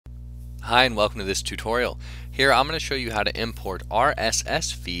Hi and welcome to this tutorial. Here I'm going to show you how to import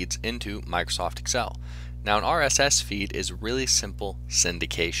RSS feeds into Microsoft Excel. Now an RSS feed is really simple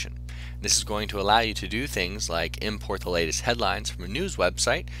syndication. This is going to allow you to do things like import the latest headlines from a news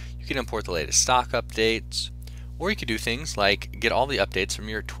website, you can import the latest stock updates, or you could do things like get all the updates from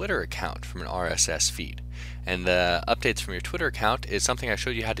your Twitter account from an RSS feed. And the updates from your Twitter account is something I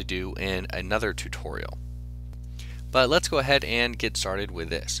showed you how to do in another tutorial. But let's go ahead and get started with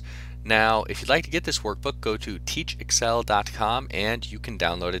this. Now, if you'd like to get this workbook, go to teachexcel.com and you can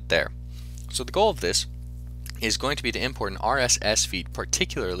download it there. So the goal of this is going to be to import an RSS feed,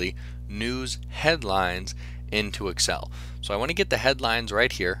 particularly news headlines, into Excel. So I want to get the headlines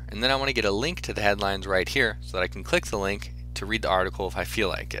right here, and then I want to get a link to the headlines right here so that I can click the link to read the article if I feel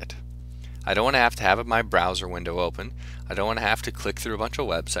like it. I don't want to have my browser window open. I don't want to have to click through a bunch of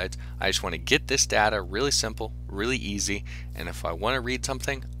websites. I just want to get this data really simple, really easy, and if I want to read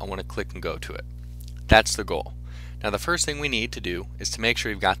something, I want to click and go to it. That's the goal. Now the first thing we need to do is to make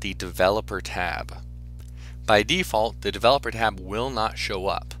sure you've got the Developer tab. By default, the Developer tab will not show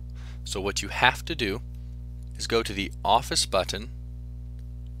up. So what you have to do is go to the Office button,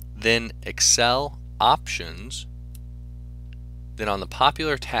 then Excel Options, then on the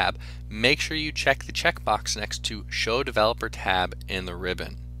Popular tab, make sure you check the checkbox next to Show Developer tab in the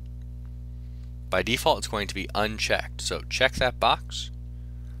ribbon. By default, it's going to be unchecked, so check that box,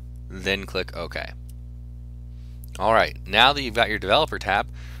 then click OK. Alright, now that you've got your Developer tab,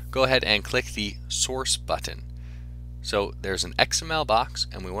 go ahead and click the Source button. So there's an XML box,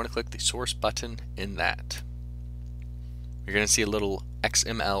 and we want to click the Source button in that. You're going to see a little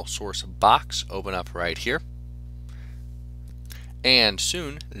XML Source box open up right here. And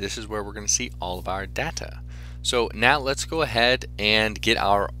soon, this is where we're going to see all of our data. So now let's go ahead and get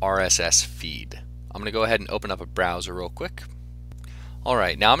our RSS feed. I'm going to go ahead and open up a browser real quick.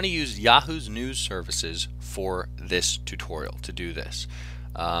 Alright, now I'm going to use Yahoo's news services for this tutorial to do this.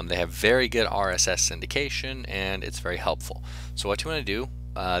 They have very good RSS syndication and it's very helpful. So what you want to do,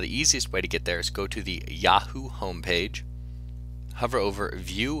 the easiest way to get there is go to the Yahoo homepage, hover over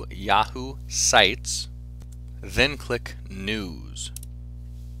View Yahoo Sites, then click News.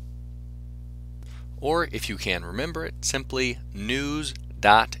 Or if you can remember it, simply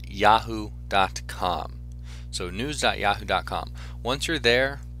news.yahoo.com. So news.yahoo.com. Once you're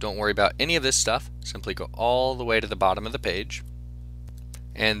there, don't worry about any of this stuff. Simply go all the way to the bottom of the page.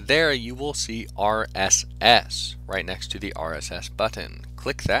 And there you will see RSS right next to the RSS button.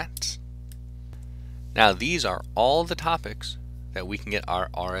 Click that. Now these are all the topics that we can get our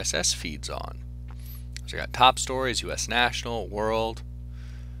RSS feeds on. So you got top stories, US national, world.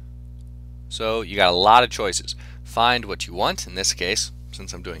 So you got a lot of choices. Find what you want. In this case,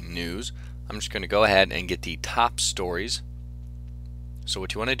 since I'm doing news, I'm just going to go ahead and get the top stories. So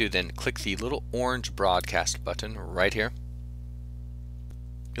what you want to do then, click the little orange broadcast button right here.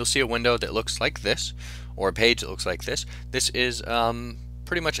 You'll see a window that looks like this, or a page that looks like this. This is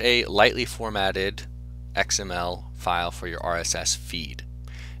pretty much a lightly formatted XML file for your RSS feed.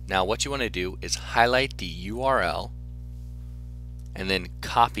 Now what you want to do is highlight the URL and then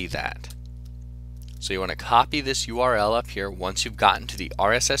copy that. So you want to copy this URL up here once you've gotten to the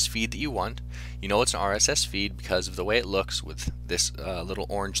RSS feed that you want. You know it's an RSS feed because of the way it looks with this little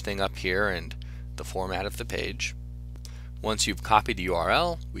orange thing up here and the format of the page. Once you've copied the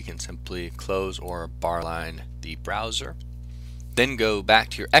URL, we can simply close or barline the browser. Then go back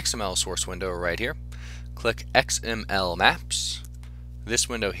to your XML source window right here. Click XML Maps. This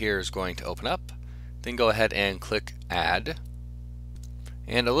window here is going to open up. Then go ahead and click Add.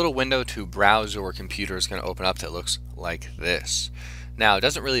 And a little window to browse your computer is going to open up that looks like this. Now it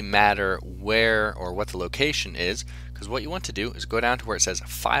doesn't really matter where or what the location is, because what you want to do is go down to where it says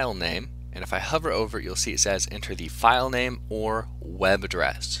File Name, and if I hover over it, you'll see it says enter the file name or web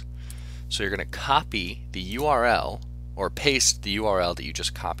address. So you're going to copy the URL or paste the URL that you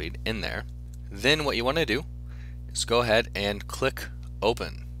just copied in there. Then what you want to do is go ahead and click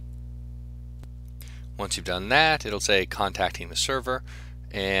Open. Once you've done that, it'll say contacting the server,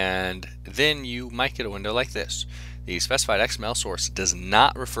 and then you might get a window like this. The specified XML source does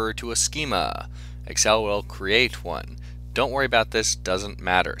not refer to a schema. Excel will create one. Don't worry about this, doesn't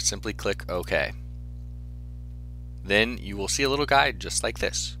matter. Simply click OK. Then you will see a little guide just like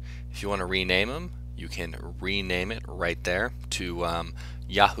this. If you want to rename them, you can rename it right there to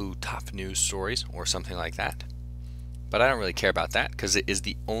Yahoo Top News Stories or something like that. But I don't really care about that because it is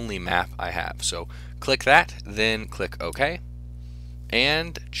the only map I have. So click that, then click OK,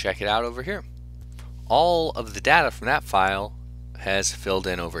 and check it out over here. All of the data from that file has filled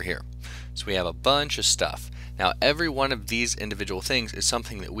in over here. So we have a bunch of stuff. Now every one of these individual things is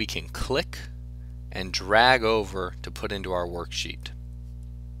something that we can click and drag over to put into our worksheet.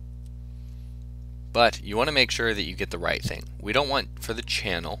 But you want to make sure that you get the right thing. We don't want for the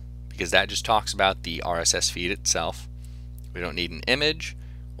channel, because that just talks about the RSS feed itself. We don't need an image.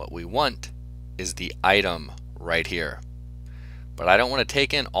 What we want is the item right here. But I don't want to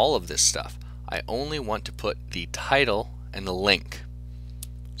take in all of this stuff. I only want to put the title and the link.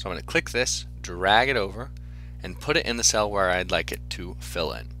 So I'm going to click this, drag it over, and put it in the cell where I'd like it to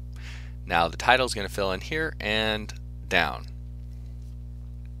fill in. Now the title is going to fill in here and down.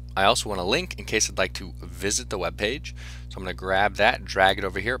 I also want a link in case I'd like to visit the web page. So I'm going to grab that, drag it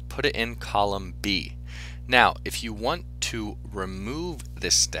over here, put it in column B. Now if you want to remove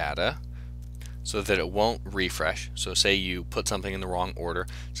this data so that it won't refresh, so say you put something in the wrong order,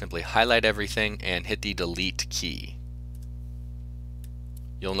 simply highlight everything and hit the delete key.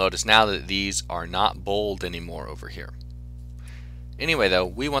 You'll notice now that these are not bold anymore over here. Anyway though,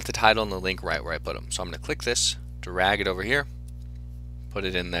 we want the title and the link right where I put them. So I'm going to click this, drag it over here, put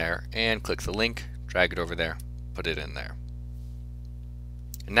it in there, and click the link, drag it over there, put it in there.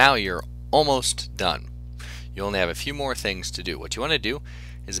 And now you're almost done. You only have a few more things to do. What you want to do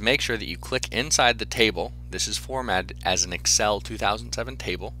is make sure that you click inside the table. This is formatted as an Excel 2007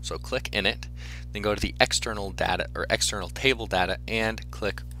 table, so click in it, then go to the external data or external table data and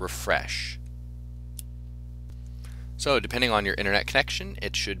click refresh. So depending on your internet connection,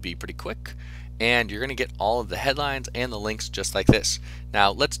 it should be pretty quick, and you're going to get all of the headlines and the links just like this.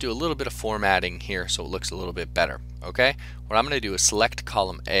 Now let's do a little bit of formatting here so it looks a little bit better. Okay, what I'm going to do is select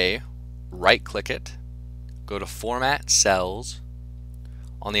column A, right click it, go to Format Cells.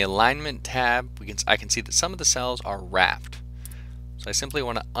 On the Alignment tab, I can see that some of the cells are wrapped. So I simply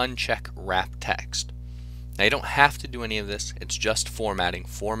want to uncheck Wrap Text. Now you don't have to do any of this, it's just formatting.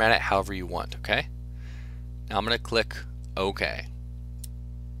 Format it however you want, okay? Now I'm going to click OK.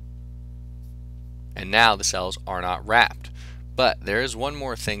 And now the cells are not wrapped. But there is one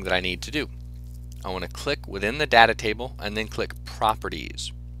more thing that I need to do. I want to click within the data table and then click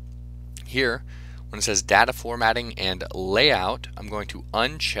Properties. Here, when it says Data Formatting and Layout, I'm going to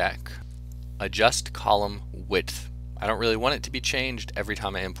uncheck Adjust Column Width. I don't really want it to be changed every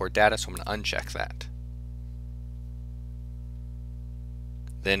time I import data, so I'm going to uncheck that.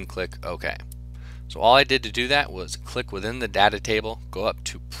 Then click OK. So all I did to do that was click within the data table, go up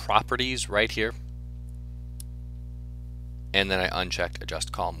to Properties right here, and then I unchecked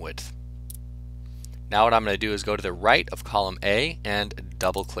Adjust Column Width. Now what I'm going to do is go to the right of column A and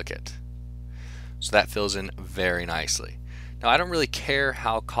double click it. So that fills in very nicely. Now I don't really care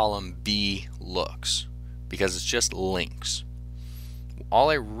how column B looks because it's just links.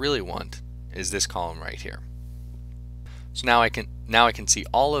 All I really want is this column right here. So now I can see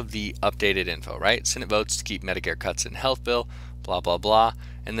all of the updated info, right? Senate votes to keep Medicare cuts in health bill, blah blah blah.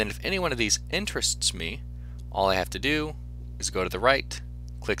 And then if any one of these interests me, all I have to do is go to the right,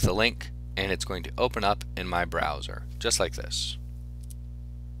 click the link, and it's going to open up in my browser, just like this.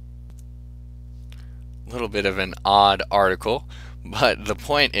 A little bit of an odd article, but the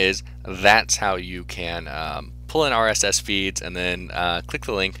point is that's how you can pull in RSS feeds and then click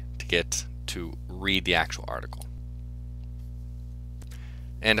the link to get to read the actual article.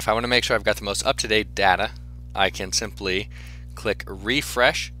 And if I want to make sure I've got the most up-to-date data, I can simply click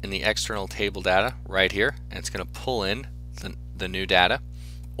refresh in the external table data right here, and it's going to pull in the new data.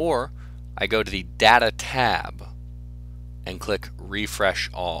 Or I go to the data tab and click refresh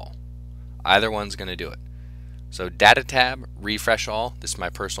all. Either one's going to do it. So data tab, refresh all. This is my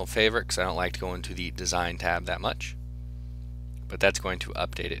personal favorite because I don't like to go into the design tab that much. But that's going to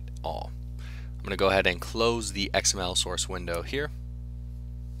update it all. I'm going to go ahead and close the XML source window here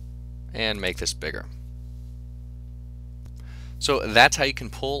and make this bigger. So that's how you can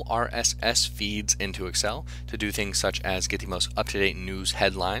pull RSS feeds into Excel to do things such as get the most up-to-date news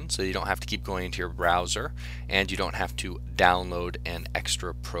headlines so you don't have to keep going into your browser and you don't have to download an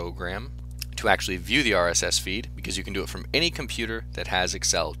extra program to actually view the RSS feed, because you can do it from any computer that has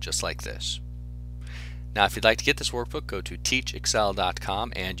Excel just like this. Now if you'd like to get this workbook, go to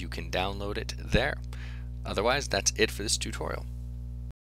teachexcel.com and you can download it there. Otherwise, that's it for this tutorial.